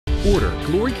Order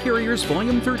Glory Carriers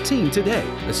Volume 13 today,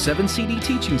 a 7-CD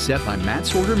teaching set by Matt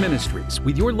Sorger Ministries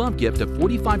with your love gift of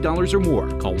 $45 or more.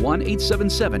 Call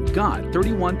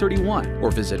 1-877-GOD-3131 or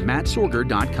visit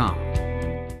mattsorger.com.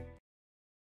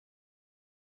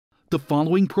 The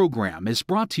following program is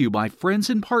brought to you by friends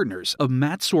and partners of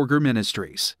Matt Sorger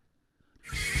Ministries.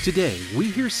 Today,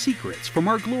 we hear secrets from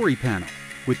our Glory panel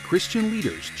with Christian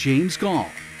leaders James Goll,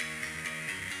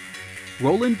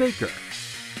 Rolland Baker,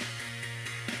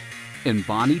 and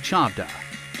Bonnie Chavda.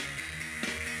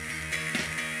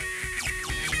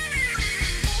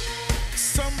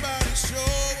 Somebody show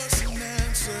us an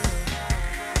answer.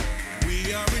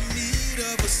 We are in need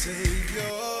of a Savior.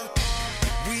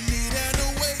 We need an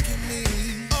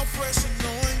awakening, a fresh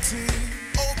anointing.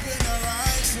 Open our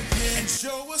eyes again.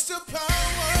 Show us the power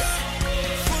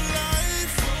for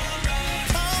life.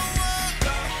 Power for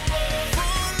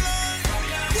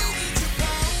life. We need your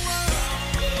power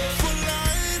for life.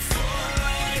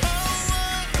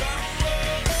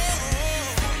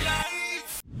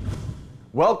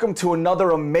 Welcome to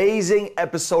another amazing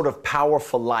episode of Power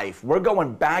for Life. We're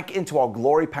going back into our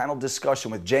Glory panel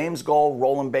discussion with James Goll,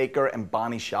 Rolland Baker, and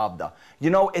Bonnie Chavda. You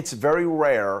know, it's very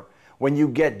rare when you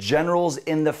get generals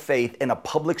in the faith in a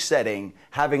public setting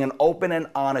having an open and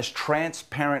honest,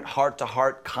 transparent,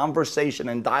 heart-to-heart conversation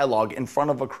and dialogue in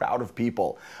front of a crowd of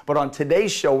people. But on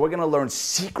today's show, we're going to learn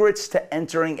secrets to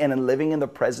entering in and living in the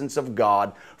presence of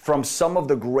God from some of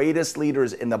the greatest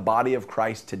leaders in the body of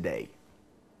Christ today.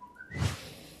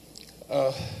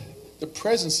 The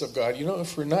presence of God, you know,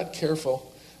 if we're not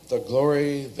careful, the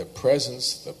glory, the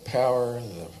presence, the power,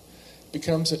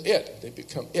 becomes an it. They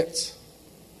become its.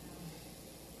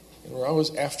 And we're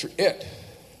always after it.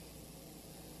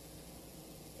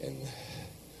 And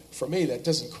for me, that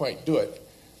doesn't quite do it.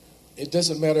 It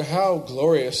doesn't matter how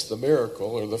glorious the miracle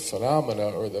or the phenomena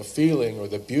or the feeling or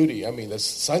the beauty. I mean, the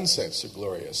sunsets are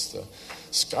glorious. The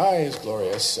sky is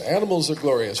glorious. Animals are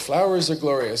glorious. Flowers are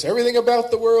glorious. Everything about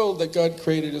the world that God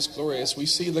created is glorious. We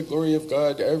see the glory of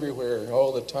God everywhere,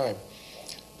 all the time.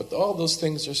 But all those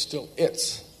things are still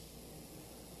its.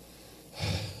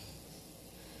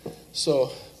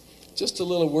 So, just a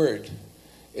little word.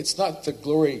 It's not the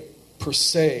glory per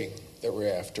se that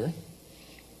we're after.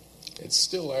 It's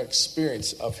still our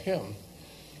experience of Him.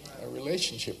 Our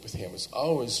relationship with Him is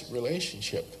always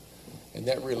relationship. And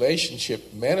that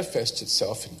relationship manifests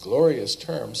itself in glorious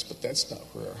terms, but that's not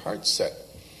where our heart's set.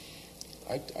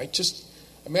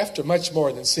 I'm after much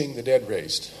more than seeing the dead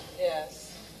raised.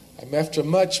 Yes. I'm after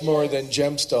much more than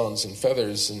gemstones and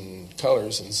feathers and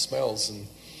colors and smells. And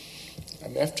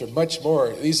I'm after much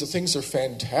more. These things are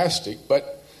fantastic,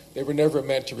 but they were never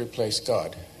meant to replace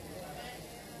God.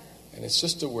 And it's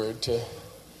just a word to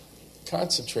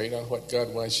concentrate on what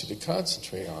God wants you to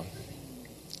concentrate on.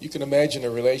 You can imagine a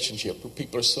relationship where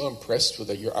people are so impressed with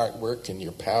your artwork and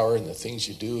your power and the things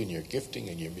you do and your gifting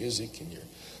and your music and your,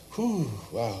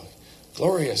 wow,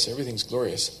 glorious, everything's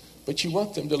glorious. But you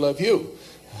want them to love you.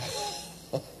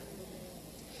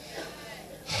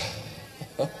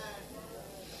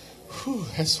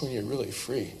 That's when you're really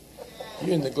free.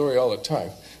 You're in the glory all the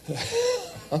time.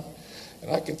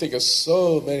 And I can think of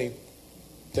so many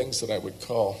things that I would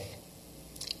call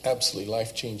absolutely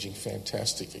life-changing,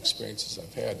 fantastic experiences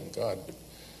I've had in God, but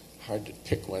hard to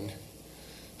pick one.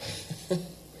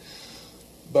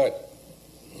 But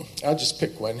I'll just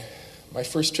pick one. My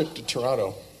first trip to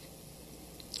Toronto,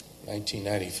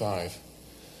 1995.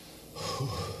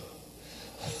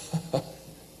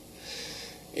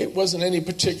 It wasn't any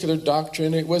particular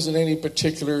doctrine. It wasn't any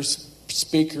particular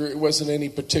speaker. It wasn't any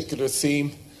particular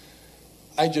theme.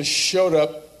 I just showed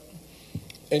up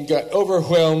and got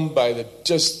overwhelmed by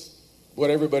just what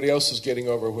everybody else is getting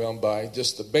overwhelmed by,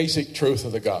 just the basic truth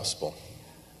of the gospel.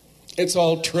 It's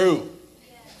all true.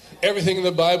 Everything in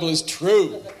the Bible is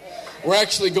true. We're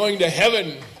actually going to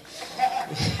heaven.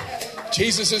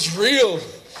 Jesus is real.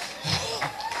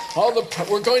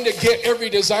 We're going to get every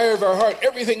desire of our heart.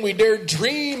 Everything we dare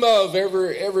dream of ever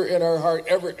in our heart,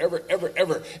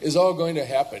 ever, is all going to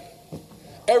happen.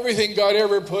 Everything God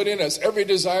ever put in us, every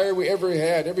desire we ever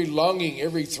had, every longing,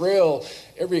 every thrill,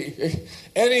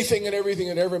 anything and everything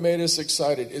that ever made us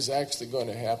excited is actually going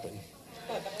to happen.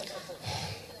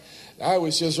 I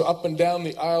was just up and down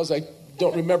the aisles. I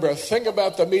don't remember a thing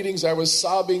about the meetings. I was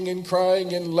sobbing and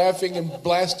crying and laughing and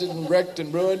blasted and wrecked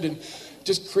and ruined and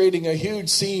just creating a huge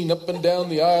scene up and down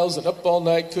the aisles and up all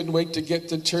night. Couldn't wait to get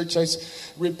to church. I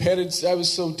repented. I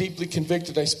was so deeply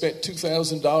convicted. I spent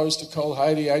 $2,000 to call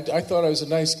Heidi. I thought I was a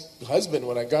nice husband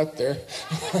when I got there.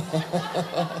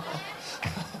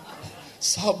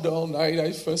 Sobbed all night.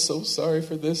 I felt so sorry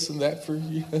for this and that, for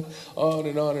on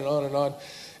and on and on and on.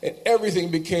 And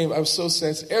everything became, I was so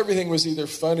sensitive. Everything was either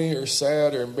funny or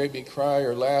sad or made me cry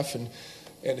or laugh. And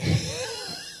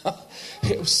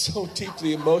it was so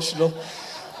deeply emotional.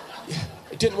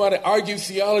 I didn't want to argue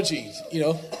theology,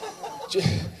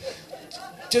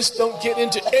 Just don't get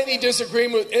into any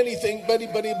disagreement with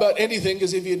anybody about anything,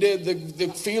 because if you did, the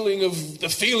feeling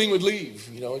would leave,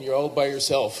 and you're all by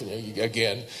yourself,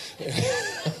 again.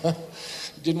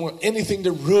 Didn't want anything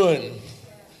to ruin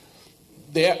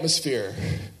the atmosphere.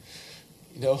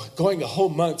 Going a whole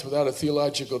month without a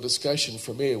theological discussion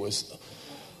for me was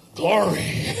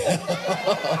glory.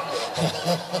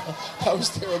 I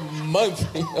was there a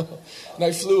month, and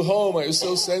I flew home. I was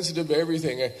so sensitive to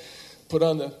everything. I put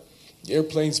on the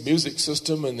airplane's music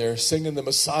system, and they're singing the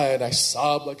Messiah, and I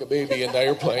sobbed like a baby in the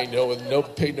airplane,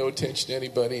 paid no attention to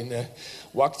anybody, and I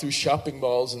walked through shopping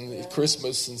malls and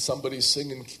Christmas, and somebody's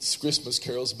singing Christmas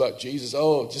carols about Jesus.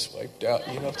 Oh, just wiped out,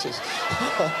 just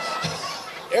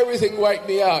everything wiped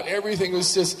me out. Everything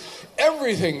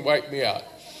wiped me out.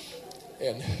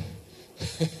 And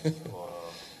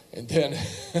then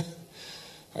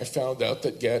I found out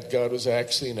that God was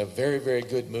actually in a very, very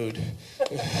good mood.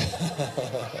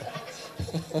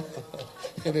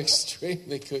 An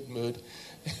extremely good mood.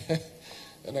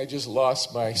 And I just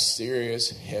lost my serious,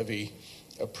 heavy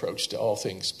approach to all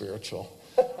things spiritual.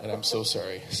 And I'm so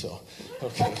sorry.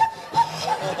 Okay.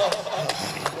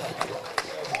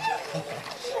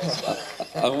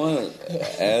 I want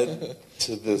to add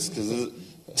to this, because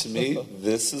to me,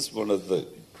 this is one of the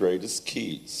greatest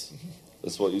keys.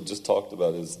 That's what you just talked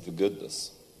about, is the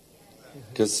goodness.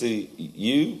 Because, see,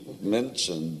 you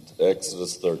mentioned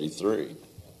Exodus 33.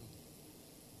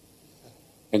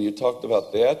 And you talked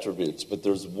about the attributes, but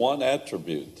there's one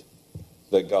attribute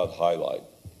that God highlighted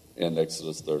in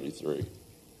Exodus 33.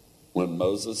 When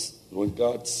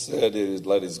God said he'd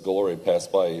let his glory pass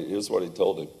by, here's what he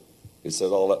told him. He said,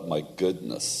 I'll let my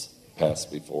goodness pass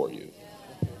before you.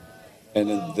 And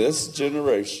in this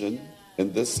generation,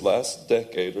 in this last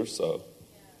decade or so,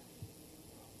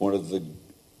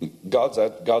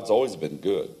 God's always been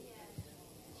good.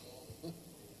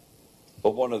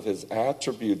 But one of his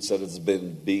attributes that has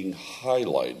been being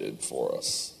highlighted for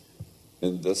us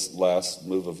in this last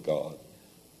move of God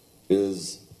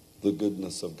is the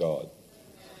goodness of God.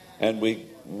 And we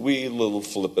a little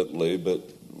flippantly, but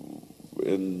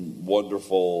in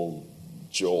wonderful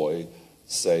joy,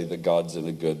 say that God's in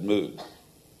a good mood.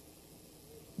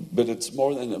 But it's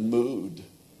more than a mood,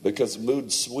 because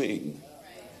moods swing.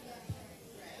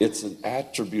 It's an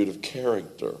attribute of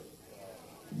character.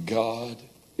 God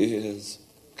is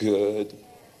good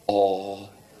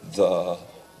all the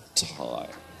time.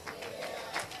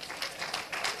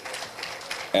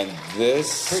 And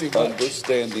this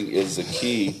understanding is the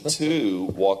key to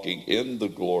walking in the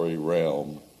glory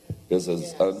realm, is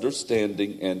as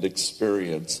understanding and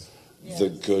experience the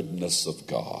goodness of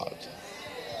God.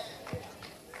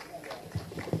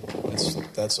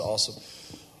 That's awesome.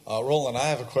 Rolland, I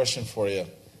have a question for you,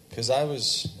 because I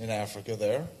was in Africa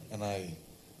there, and I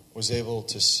was able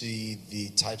to see the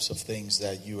types of things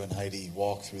that you and Heidi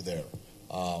walk through there.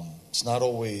 It's not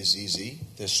always easy.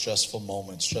 There's stressful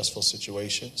moments, stressful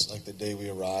situations. Like the day we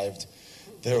arrived,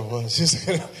 Heidi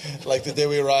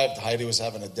was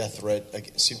having a death threat.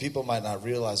 See, people might not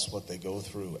realize what they go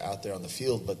through out there on the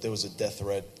field, but there was a death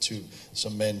threat to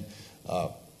some men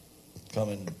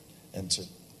coming and to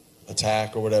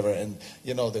attack or whatever. And,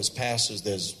 there's pastors,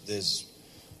 there's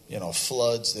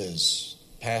floods, there's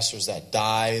pastors that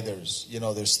die,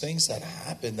 there's things that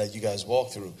happen that you guys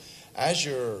walk through. As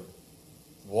you're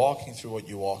walking through what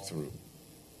you walk through,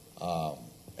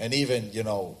 and even,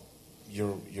 you're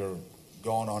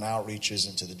going on outreaches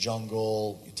into the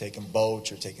jungle, you're taking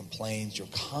boats, you're taking planes, you're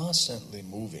constantly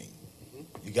moving.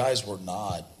 You guys were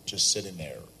not just sitting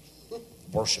there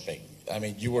worshiping. I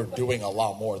mean, you were doing a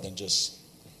lot more than just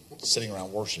sitting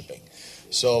around worshiping.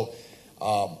 So,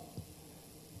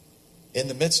 in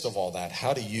the midst of all that,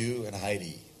 how do you and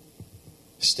Heidi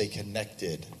stay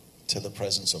connected to the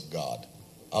presence of God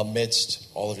amidst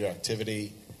all of your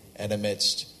activity and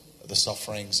amidst the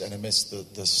sufferings and amidst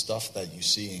the stuff that you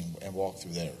see and walk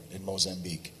through there in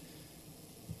Mozambique?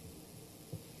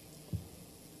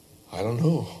 I don't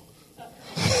know.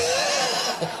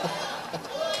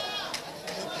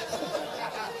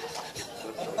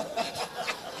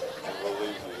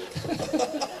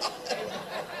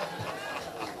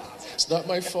 It's not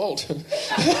my fault.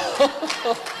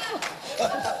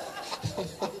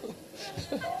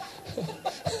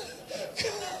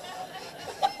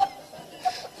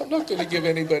 I'm not going to give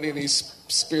anybody any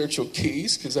spiritual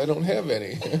keys, because I don't have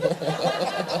any.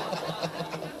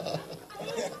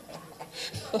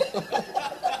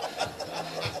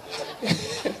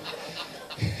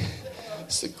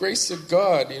 It's the grace of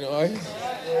God, you know.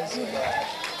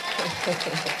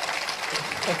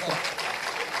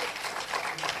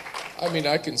 I mean,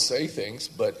 I can say things,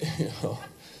 but, you know,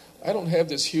 I don't have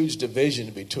this huge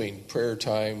division between prayer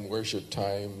time, worship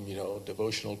time, you know,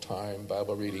 devotional time,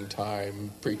 Bible reading time,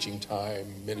 preaching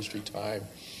time, ministry time.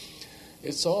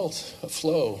 It's all a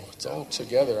flow. It's all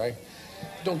together. I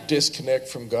don't disconnect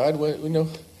from God. You know,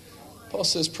 Paul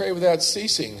says, pray without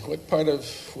ceasing. What part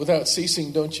of without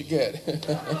ceasing don't you get?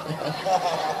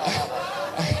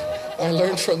 I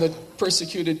learned from the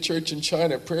persecuted church in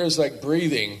China, prayer is like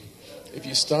breathing. If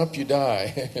you stop, you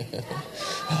die.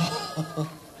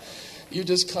 You're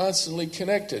just constantly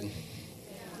connected.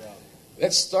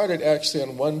 That started actually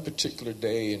on one particular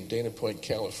day in Dana Point,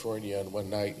 California, on one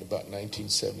night in about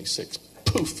 1976.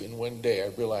 Poof, in one day I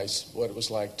realized what it was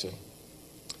like to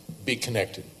be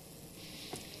connected.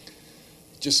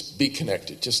 Just be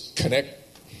connected. Just connect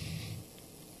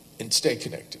and stay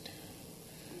connected.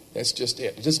 That's just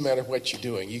it. It doesn't matter what you're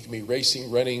doing. You can be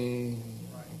racing, running,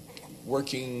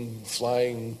 working,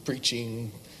 flying,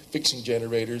 preaching, fixing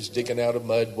generators, digging out of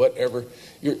mud, whatever.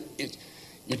 You're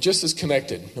just as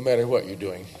connected no matter what you're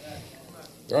doing.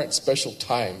 There aren't special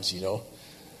times, you know.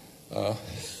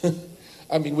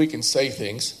 I mean, we can say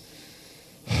things.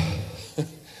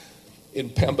 In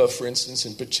Pemba, for instance,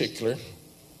 in particular,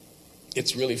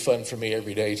 it's really fun for me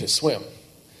every day to swim.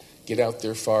 Get out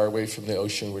there far away from the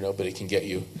ocean where nobody can get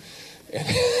you. And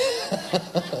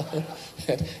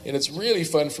it's really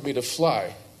fun for me to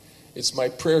fly. It's my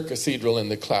prayer cathedral in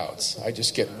the clouds. I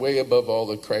just get way above all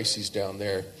the crises down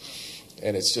there.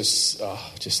 And it's just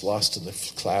lost in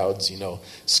the clouds, you know,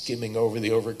 skimming over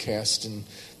the overcast and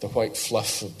the white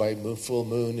fluff of full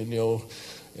moon, and, you know,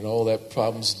 and all that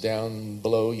problems down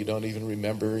below you don't even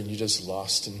remember, and you're just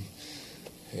lost.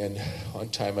 And one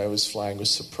time I was flying with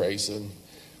Surpresa and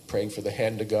praying for the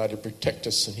hand of God to protect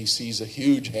us, and he sees a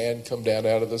huge hand come down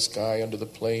out of the sky under the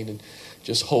plane and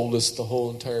just hold us the whole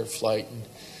entire flight. And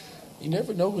you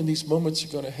never know when these moments are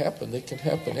going to happen. They can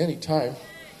happen anytime.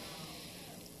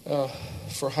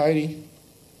 For Heidi,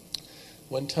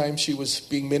 one time she was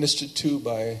being ministered to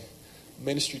by a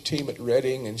ministry team at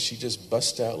Reading, and she just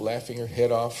bust out laughing her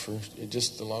head off for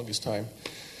just the longest time.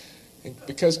 And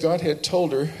because God had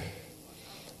told her,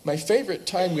 my favorite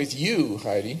time with you,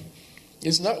 Heidi,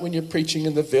 is not when you're preaching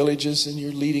in the villages and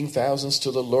you're leading thousands to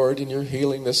the Lord and you're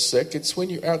healing the sick. It's when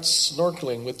you're out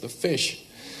snorkeling with the fish.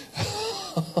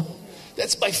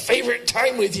 That's my favorite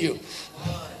time with you.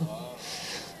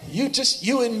 You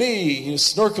and me, you know,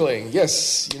 snorkeling.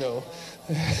 Yes, you know.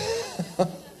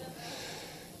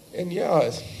 And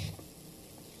yeah,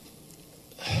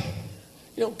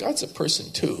 you know, God's a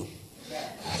person too.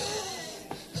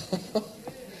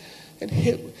 And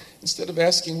instead of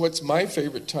asking what's my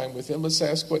favorite time with him, let's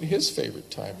ask what his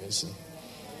favorite time is.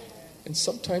 And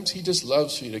sometimes he just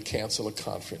loves for you to cancel a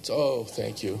conference. Oh,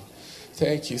 thank you.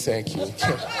 Thank you. Thank you.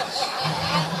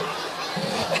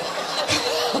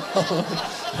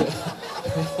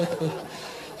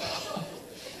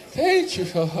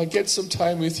 I'll get some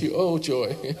time with you. Oh,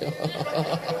 joy.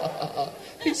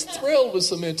 He's thrilled with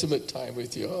some intimate time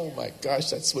with you. Oh, my gosh,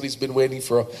 that's what he's been waiting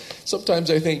for. Sometimes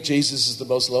I think Jesus is the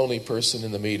most lonely person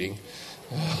in the meeting.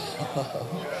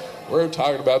 We're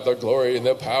talking about the glory and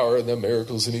the power and the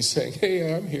miracles, and he's saying,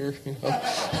 hey, I'm here. You know?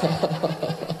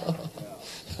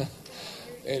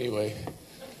 Anyway,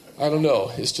 I don't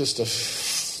know. It's just a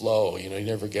flow. You know, you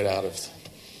never get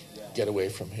away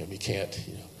from him. You can't,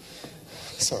 you know.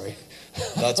 Sorry.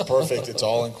 That's perfect. It's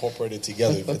all incorporated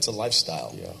together. It's a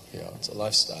lifestyle. Yeah. It's a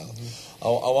lifestyle. Mm-hmm. I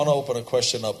want to open a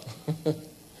question up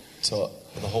to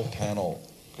the whole panel,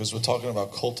 because we're talking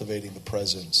about cultivating the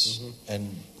presence. Mm-hmm.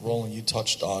 And Rolland, you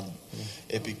touched on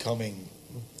it becoming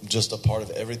just a part of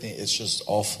everything. It's just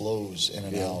all flows in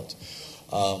and out.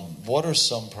 What are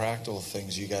some practical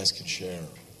things you guys can share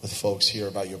with folks here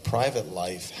about your private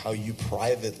life, how you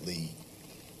privately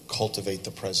cultivate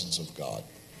the presence of God?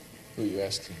 Who are you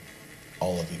asking?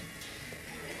 All of you.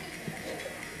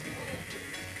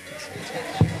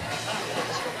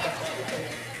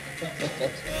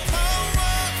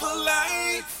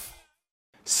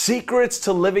 Secrets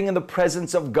to living in the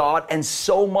presence of God and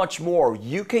so much more.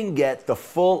 You can get the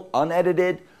full,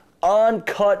 unedited,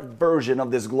 uncut version of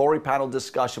this Glory Panel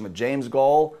discussion with James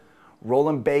Goll,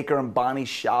 Rolland Baker, and Bonnie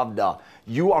Chavda.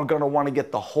 You are going to want to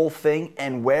get the whole thing.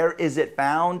 And where is it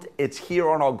found? It's here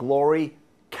on our Glory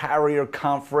Carrier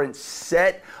Conference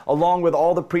set, along with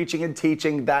all the preaching and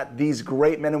teaching that these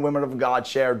great men and women of God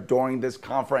shared during this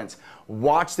conference.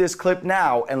 Watch this clip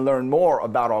now and learn more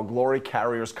about our Glory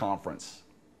Carriers Conference.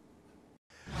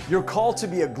 You're called to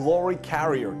be a glory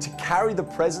carrier, to carry the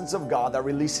presence of God that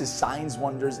releases signs,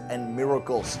 wonders, and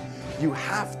miracles. You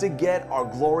have to get our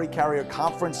Glory Carrier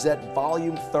Conference Z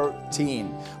Volume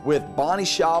 13 with Bonnie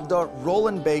Chavda,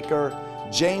 Rolland Baker,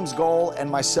 James Goll, and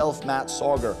myself, Matt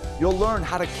Sauger. You'll learn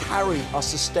how to carry a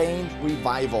sustained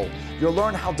revival. You'll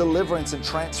learn how deliverance and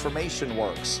transformation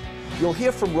works. You'll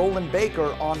hear from Rolland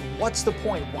Baker on what's the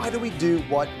point, why do we do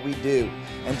what we do?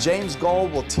 And James Goll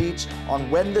will teach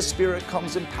on when the Spirit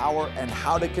comes in power and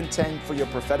how to contend for your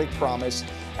prophetic promise.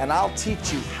 And I'll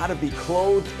teach you how to be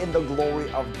clothed in the glory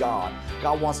of God.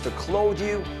 God wants to clothe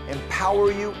you,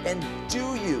 empower you, and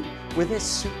do you with His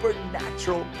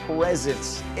supernatural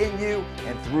presence in you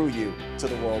and through you to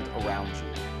the world around you.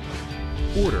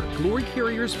 Order Glory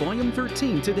Carriers Volume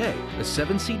 13 today, a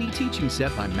 7-CD teaching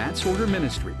set by Matt Sorger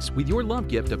Ministries with your love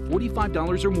gift of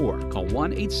 $45 or more. Call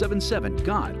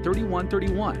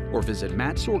 1-877-GOD-3131 or visit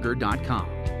mattsorger.com.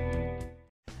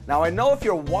 Now, I know if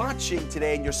you're watching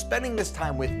today and you're spending this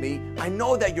time with me, I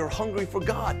know that you're hungry for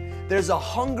God. There's a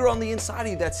hunger on the inside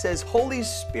of you that says, Holy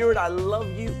Spirit, I love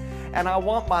you, and I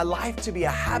want my life to be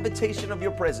a habitation of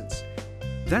your presence.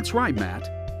 That's right, Matt.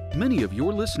 Many of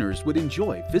your listeners would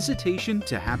enjoy Visitation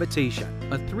to Habitation,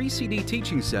 a 3-CD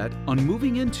teaching set on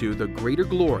moving into the greater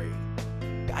glory.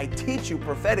 I teach you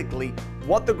prophetically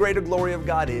what the greater glory of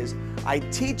God is. I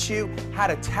teach you how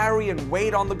to tarry and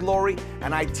wait on the glory,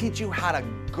 and I teach you how to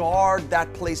guard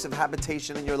that place of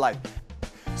habitation in your life.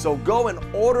 So go and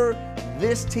order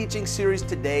this teaching series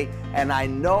today, and I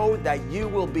know that you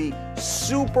will be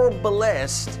super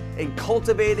blessed in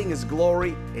cultivating His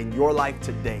glory in your life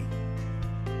today.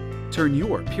 Turn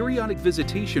your periodic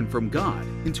visitation from God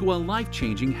into a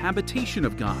life-changing habitation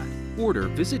of God. Order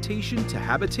Visitation to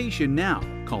Habitation now.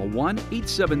 Call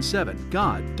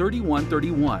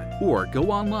 1-877-GOD-3131 or go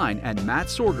online at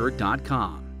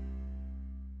mattsorger.com.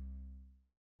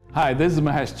 Hi, this is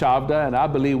Mahesh Chavda, and I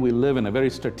believe we live in a very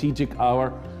strategic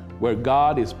hour where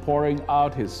God is pouring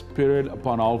out His Spirit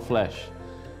upon all flesh.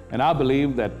 And I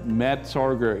believe that Matt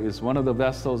Sorger is one of the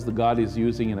vessels that God is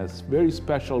using in a very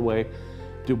special way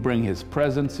to bring His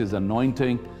presence, His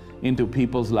anointing into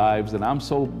people's lives. And I'm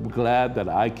so glad that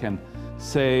I can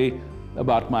say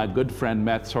about my good friend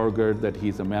Matt Sorger that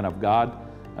he's a man of God,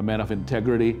 a man of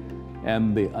integrity,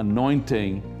 and the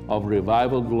anointing of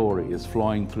revival glory is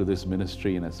flowing through this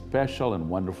ministry in a special and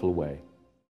wonderful way.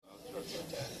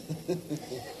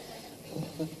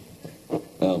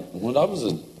 When I was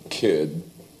a kid,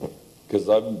 because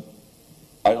I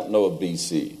don't know a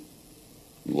BC,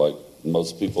 like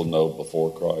most people know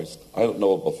before Christ. I don't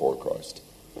know it before Christ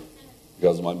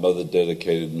because my mother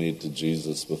dedicated me to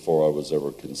Jesus before I was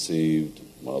ever conceived,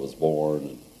 when I was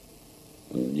born.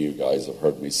 And you guys have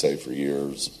heard me say for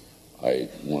years,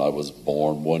 when I was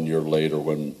born, 1 year later,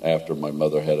 after my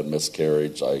mother had a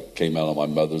miscarriage, I came out of my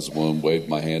mother's womb, waved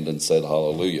my hand, and said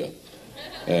hallelujah.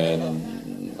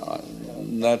 And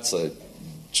that's a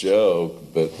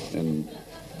joke, but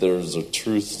there's a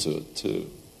truth to it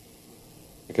too.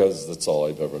 Because that's all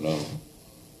I've ever known.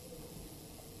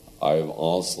 I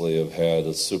honestly have had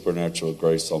a supernatural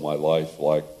grace on my life,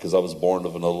 because I was born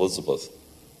of an Elizabeth.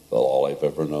 All I've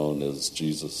ever known is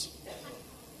Jesus.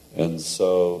 And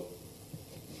so,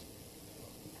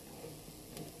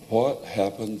 what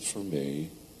happened for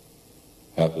me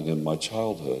happened in my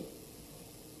childhood.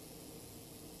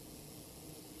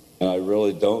 And I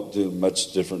really don't do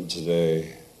much different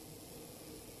today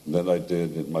than I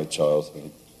did in my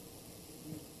childhood.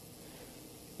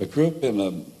 I grew up in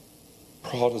a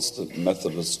Protestant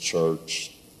Methodist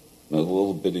church in a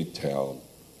little bitty town,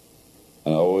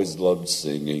 and I always loved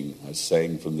singing. I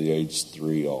sang from the age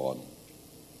 3 on,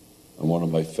 and one of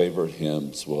my favorite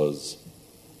hymns was,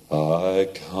 I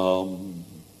come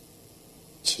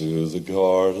to the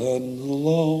garden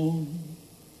alone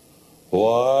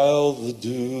while the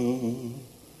dew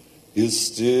is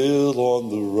still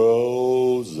on the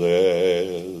roses.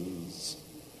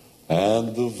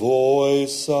 And the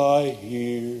voice I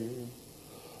hear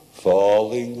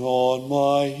falling on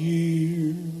my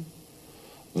ear,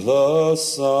 the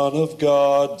Son of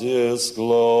God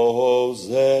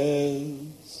discloses,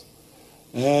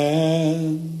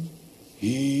 and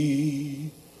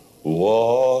He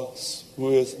walks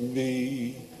with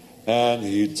me, and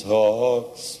He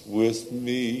talks with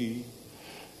me,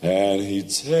 and He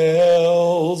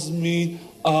tells me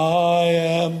I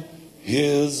am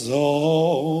His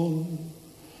own,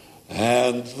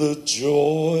 and the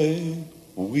joy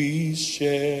we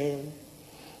share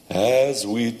as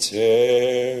we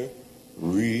tarry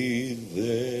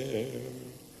there,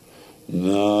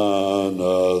 none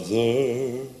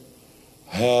other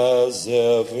has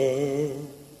ever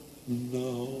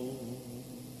known.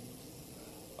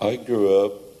 I grew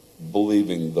up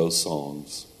believing those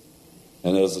songs.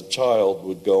 And as a child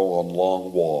would go on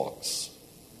long walks.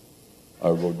 I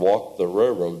would walk the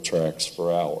railroad tracks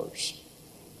for hours.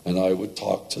 And I would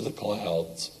talk to the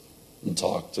clouds and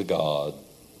talk to God.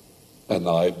 And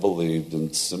I believed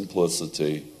in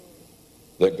simplicity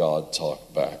that God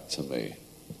talked back to me.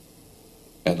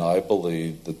 And I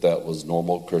believed that that was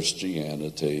normal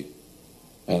Christianity.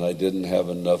 And I didn't have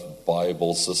enough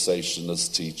Bible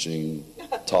cessationist teaching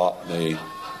taught me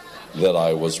that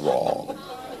I was wrong.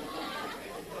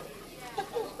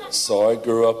 So I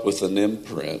grew up with an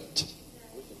imprint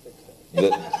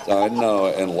that I know,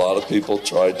 and a lot of people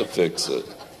tried to fix it.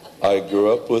 I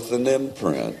grew up with an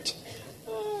imprint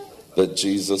that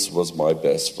Jesus was my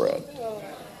best friend.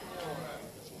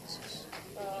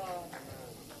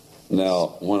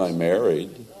 Now, when I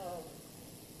married,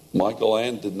 Michael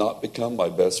Ann did not become my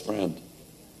best friend.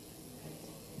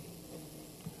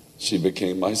 She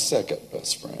became my second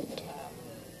best friend.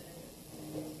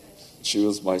 She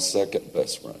was my second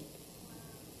best friend.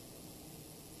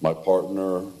 My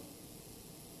partner,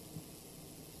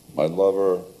 my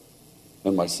lover,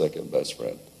 and my second best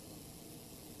friend.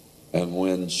 And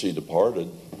when she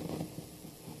departed,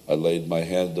 I laid my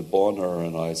hand upon her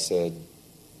and I said,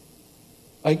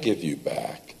 I give you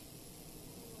back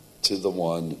to the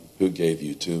one who gave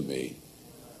you to me,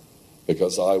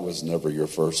 because I was never your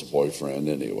first boyfriend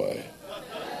anyway.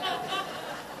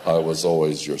 I was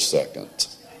always your second.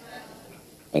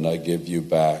 And I give you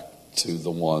back to the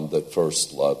one that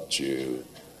first loved you,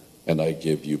 and I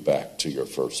give you back to your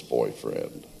first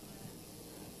boyfriend.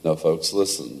 Now, folks,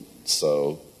 listen.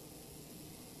 So,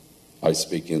 I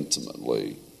speak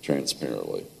intimately,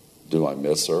 transparently. Do I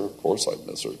miss her? Of course I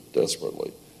miss her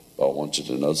desperately. But I want you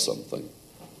to know something.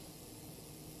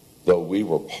 Though we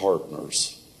were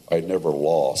partners, I never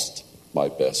lost my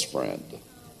best friend.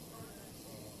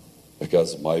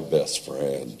 Because my best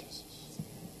friend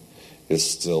is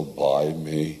still by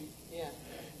me. Yeah.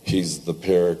 He's the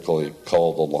paraclete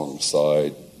called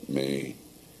alongside me.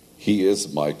 He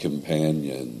is my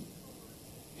companion.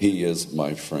 He is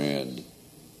my friend.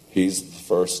 He's the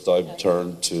first I've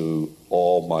turned to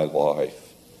all my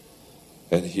life.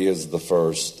 And he is the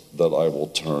first that I will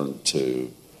turn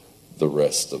to the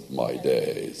rest of my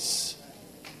days.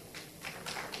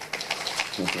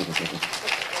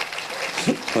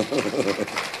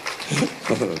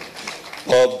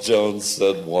 Bob Jones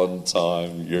said one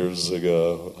time years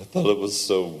ago, I thought it was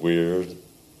so weird,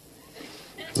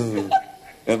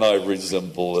 and I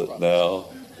resemble it now.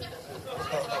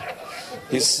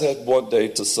 He said one day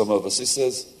to some of us, he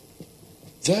says,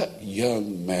 that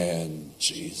young man,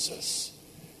 Jesus,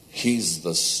 he's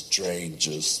the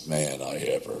strangest man I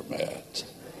ever met.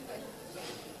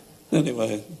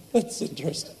 Anyway, that's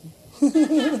interesting.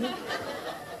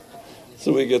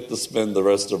 So we get to spend the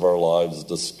rest of our lives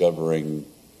discovering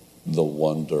the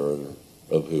wonder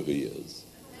of who he is.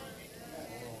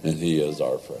 And he is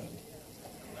our friend.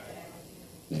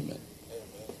 Amen.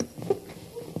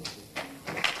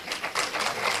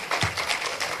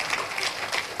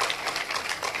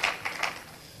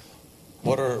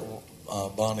 What are,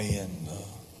 Bonnie and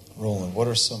Rolland, what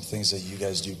are some things that you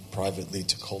guys do privately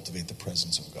to cultivate the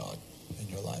presence of God in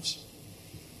your lives?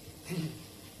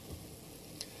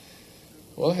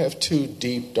 Well, I have two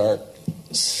deep, dark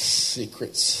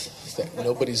secrets that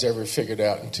nobody's ever figured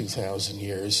out in 2,000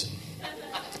 years.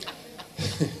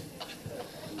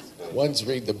 One's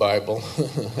read the Bible.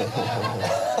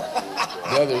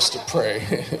 The other's to pray.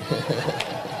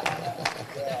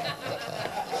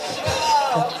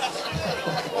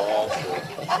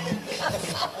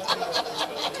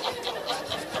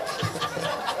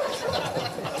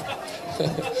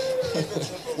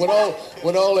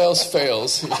 When all else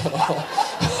fails, you know.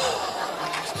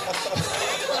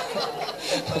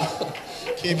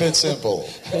 Keep it simple.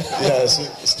 Yeah,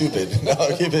 stupid. No,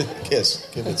 keep it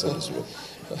simple.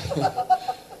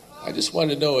 I just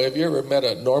want to know, have you ever met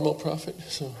a normal prophet?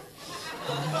 So,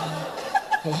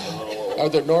 are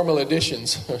there normal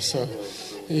editions? So,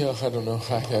 yeah, I don't know.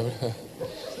 I haven't.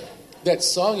 That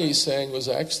song he sang was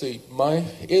actually my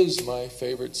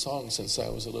favorite song since I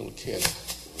was a little kid.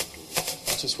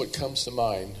 It's just what comes to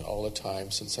mind all the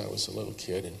time since I was a little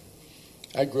kid. And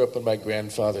I grew up in my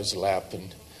grandfather's lap,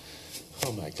 and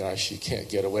oh my gosh, you can't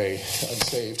get away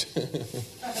unsaved.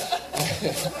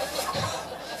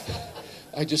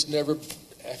 I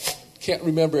can't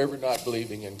remember ever not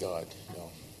believing in God. No.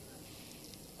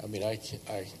 I mean, I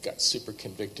got super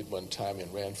convicted one time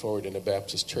and ran forward in a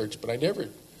Baptist church, but I never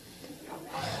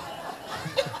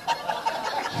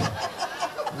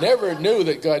knew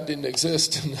that God didn't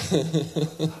exist.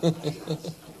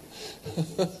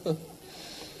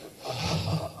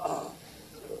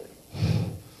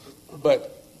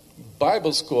 But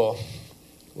Bible school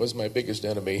was my biggest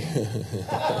enemy.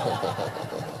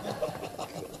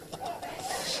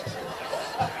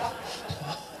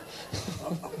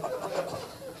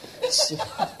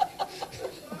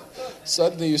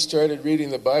 Suddenly you started reading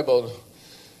the Bible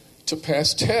to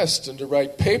pass tests and to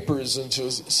write papers and to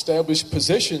establish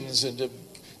positions and to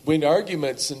win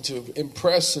arguments and to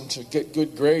impress and to get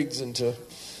good grades and to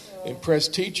impress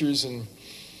teachers and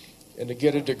to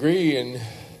get a degree. And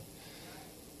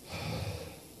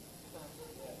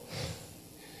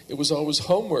it was always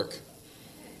homework.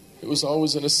 It was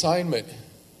always an assignment.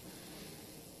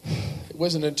 It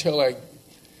wasn't until I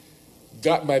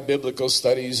got my biblical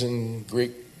studies and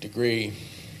Greek degree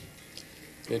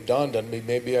it dawned on me,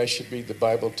 maybe I should read the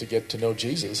Bible to get to know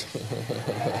Jesus.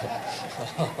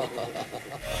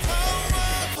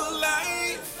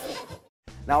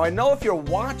 Now, I know if you're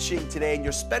watching today and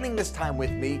you're spending this time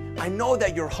with me, I know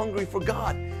that you're hungry for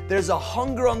God. There's a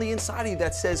hunger on the inside of you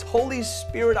that says, Holy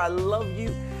Spirit, I love you,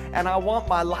 and I want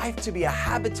my life to be a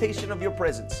habitation of your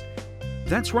presence.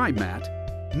 That's right, Matt.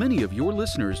 Many of your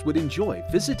listeners would enjoy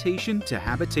Visitation to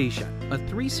Habitation, a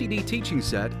 3-CD teaching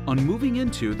set on moving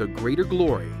into the greater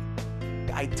glory.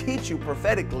 I teach you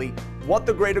prophetically what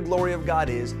the greater glory of God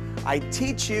is. I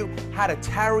teach you how to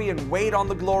tarry and wait on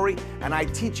the glory, and I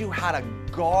teach you how to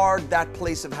guard that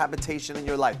place of habitation in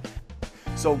your life.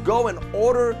 So go and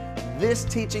order this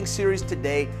teaching series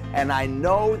today, and I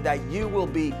know that you will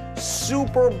be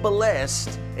super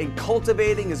blessed in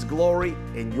cultivating His glory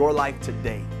in your life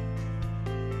today.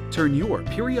 Turn your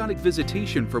periodic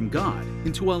visitation from God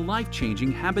into a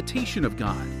life-changing habitation of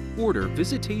God. Order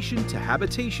Visitation to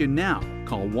Habitation now.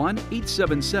 Call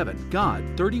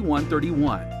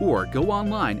 1-877-GOD-3131 or go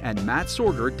online at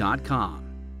mattsorger.com.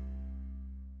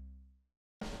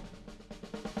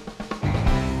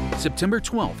 September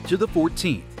 12th to the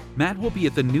 14th, Matt will be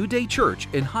at the New Day Church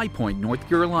in High Point, North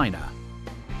Carolina.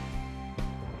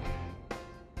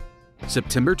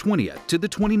 September 20th to the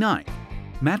 29th,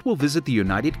 Matt will visit the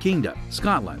United Kingdom,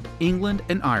 Scotland, England,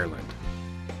 and Ireland.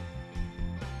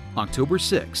 October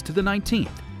 6th to the 19th,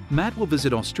 Matt will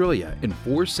visit Australia in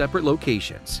 4 separate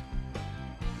locations.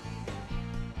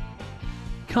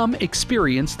 Come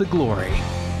experience the glory.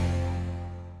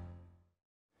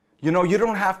 You know, you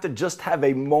don't have to just have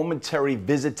a momentary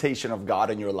visitation of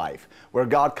God in your life, where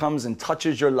God comes and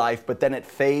touches your life, but then it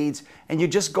fades and you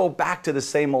just go back to the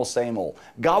same old, same old.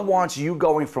 God wants you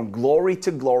going from glory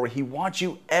to glory. He wants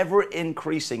you ever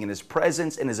increasing in His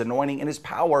presence, in His anointing, in His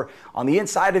power on the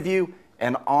inside of you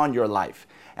and on your life.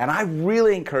 And I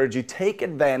really encourage you, take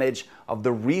advantage of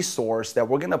the resource that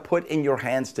we're going to put in your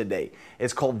hands today.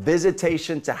 It's called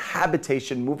Visitation to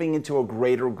Habitation, moving into a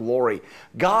greater glory.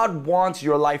 God wants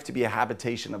your life to be a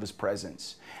habitation of His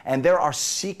presence. And there are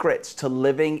secrets to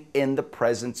living in the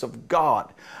presence of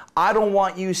God. I don't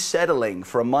want you settling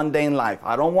for a mundane life.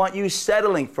 I don't want you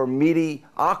settling for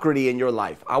mediocrity in your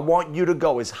life. I want you to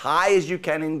go as high as you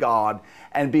can in God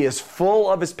and be as full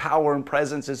of His power and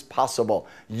presence as possible.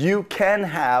 You can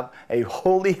have a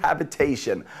holy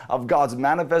habitation of God's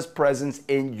manifest presence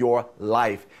in your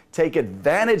life. Take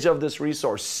advantage of this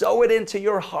resource. Sow it into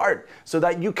your heart so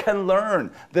that you can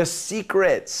learn the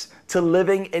secrets to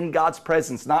living in God's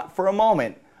presence, not for a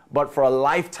moment, but for a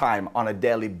lifetime on a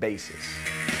daily basis.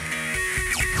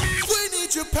 We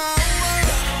need your power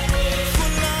for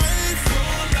life.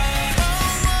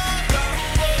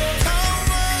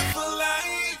 Power for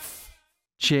life.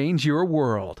 Change your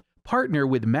world. Partner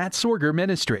with Matt Sorger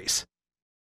Ministries.